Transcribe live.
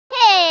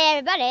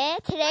everybody.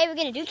 Today we're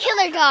gonna do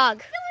killer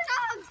dog. Killer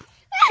dog.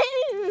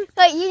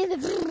 Wait, use the.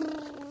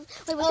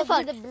 Wait, what's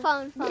the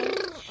phone? Phone.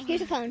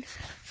 Here's the phone.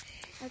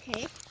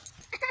 Okay.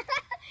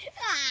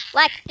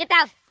 Lex, get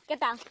down. Get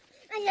down.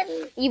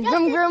 You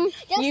vroom vroom.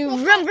 You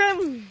vroom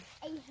vroom.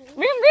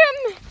 Vroom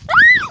vroom.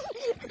 Help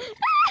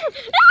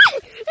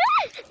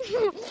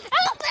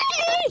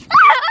me!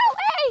 Help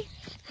me!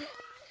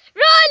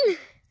 Run!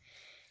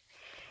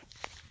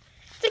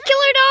 It's a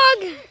killer dog.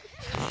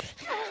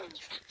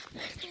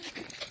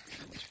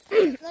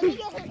 Let me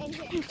get her in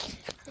here.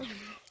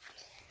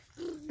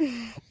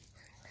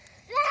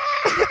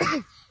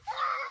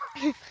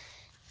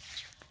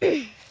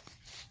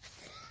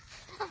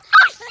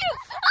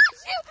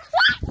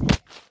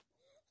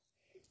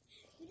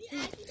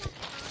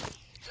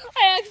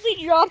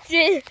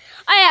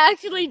 I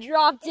actually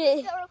dropped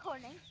it. Still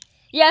recording.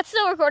 Yeah, it's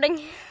still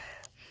recording.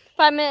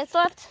 5 minutes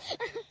left.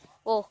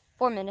 Well,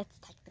 4 minutes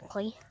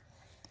technically.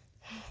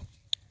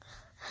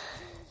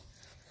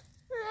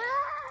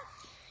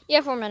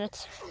 Yeah, 4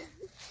 minutes.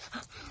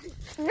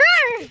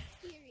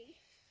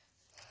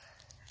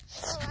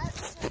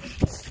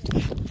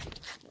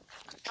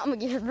 I'm gonna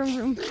get her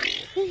vroom vroom.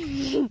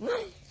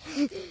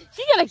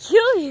 She's gonna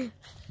kill you.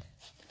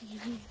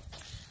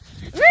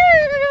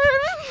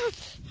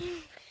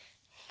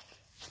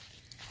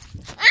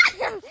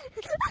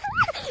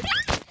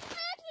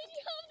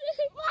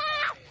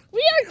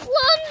 We are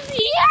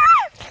clumsy.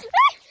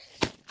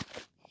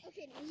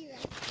 Okay,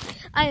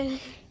 you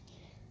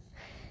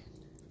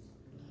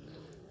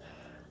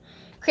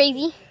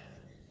Crazy.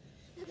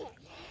 Okay.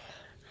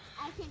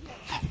 I can do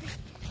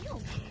it.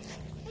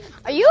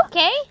 Are you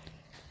okay?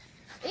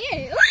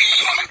 Ew.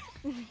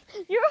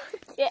 You're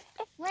okay.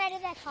 When I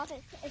did that top,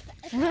 it's like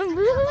I choked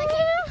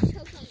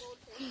on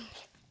goldfish.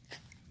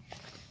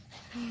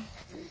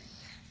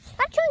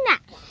 Stop doing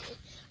that.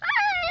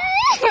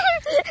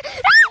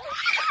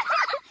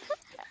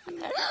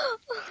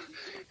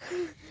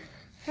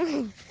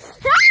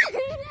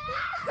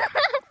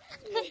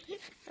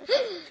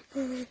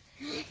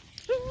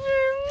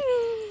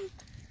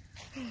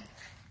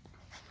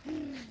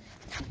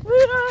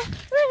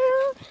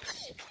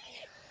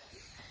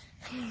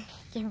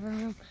 Vroom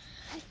vroom.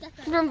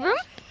 Vroom vroom.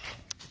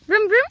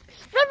 Vroom vroom.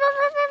 Vroom vroom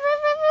vroom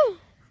vroom vroom.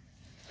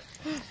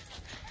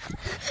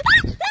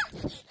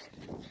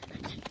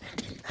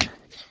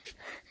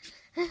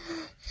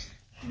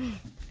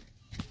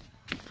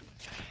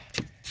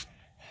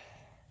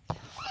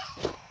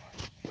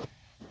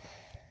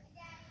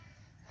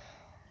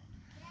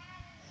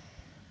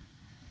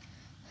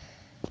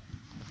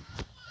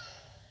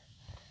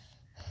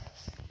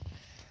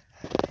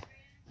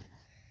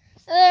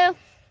 Hello.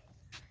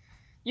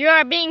 You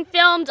are being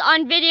filmed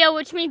on video,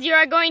 which means you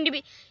are going to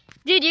be...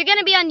 Dude, you're going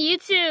to be on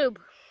YouTube.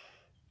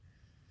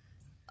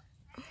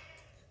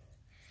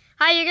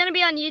 Hi, you're going to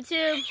be on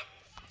YouTube.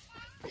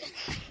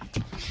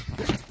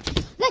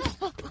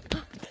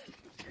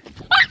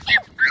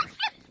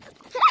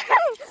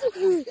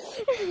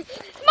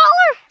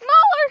 Smaller!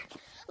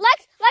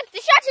 Lex,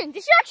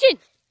 distraction!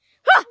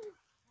 Huh.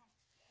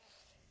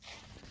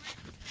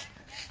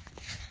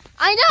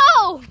 I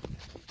know!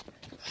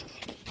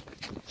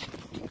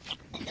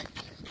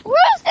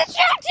 Worst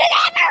distraction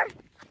ever!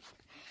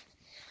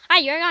 Hi,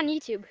 you're on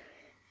YouTube.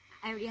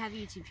 I already have a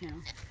YouTube channel.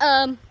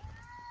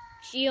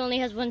 She only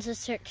has one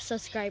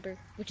subscriber,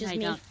 which is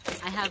me. Don't.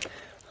 I have...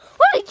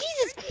 Oh,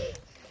 Jesus!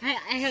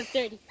 I have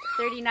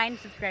 39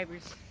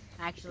 subscribers,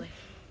 actually.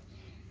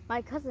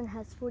 My cousin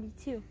has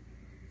 42.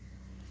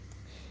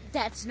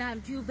 That's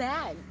not too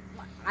bad.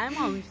 I'm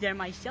always there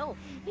myself.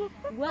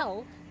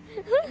 Well,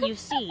 you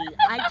see,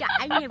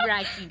 I never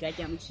actually got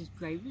that much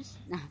subscribers.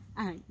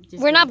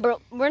 We're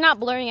not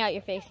blurring out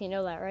your face. You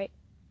know that, right?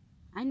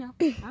 I know.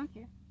 I don't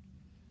care.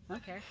 I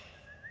don't care.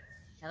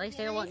 At least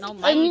they don't want to know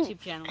my YouTube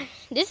channel.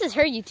 This is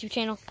her YouTube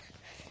channel.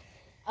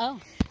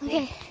 Oh.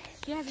 Okay.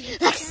 Do you have a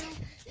YouTube channel?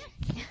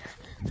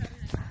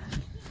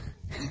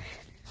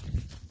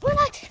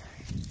 Relax.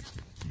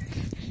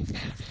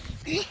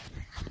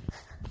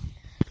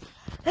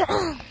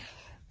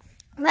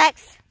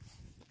 Lex.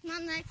 Come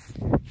on, Lex.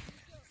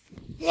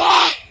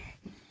 Yeah.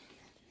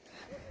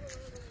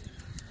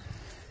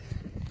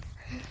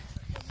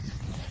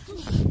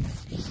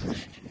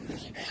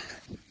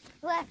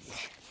 Lex.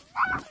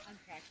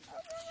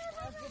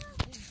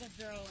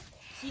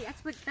 See,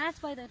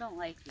 that's why they don't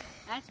like you.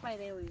 That's why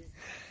they always...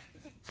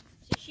 So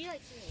she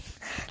likes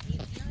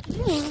you.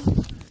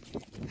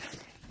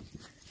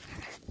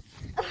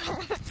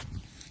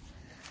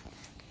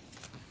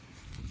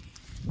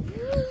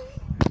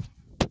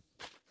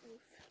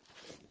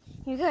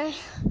 You good?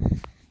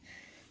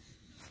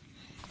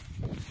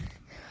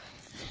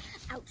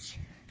 Ouch.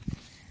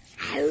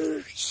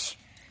 Ouch.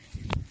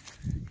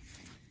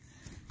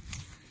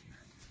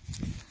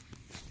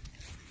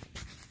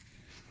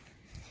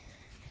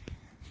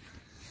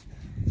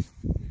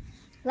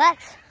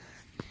 Lex.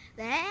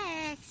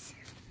 Lex.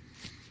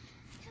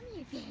 Come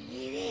here,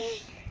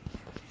 baby.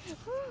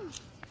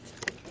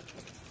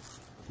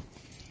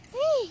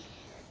 Hey.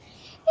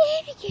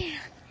 Baby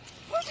girl.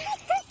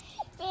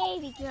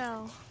 baby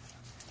girl.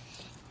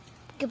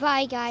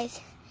 Goodbye, guys.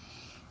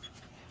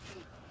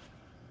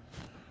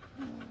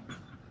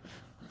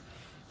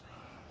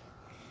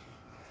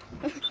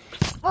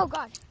 Oh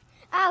God!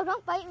 Ow!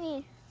 Don't bite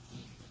me.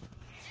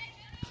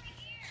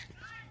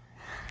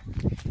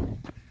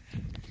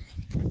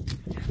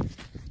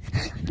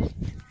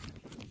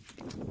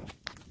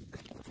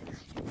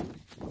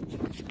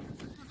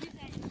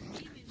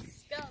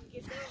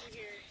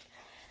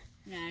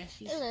 Nah,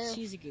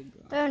 she's a good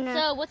girl. Oh no.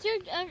 So what's your?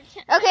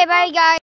 Okay, bye, guys.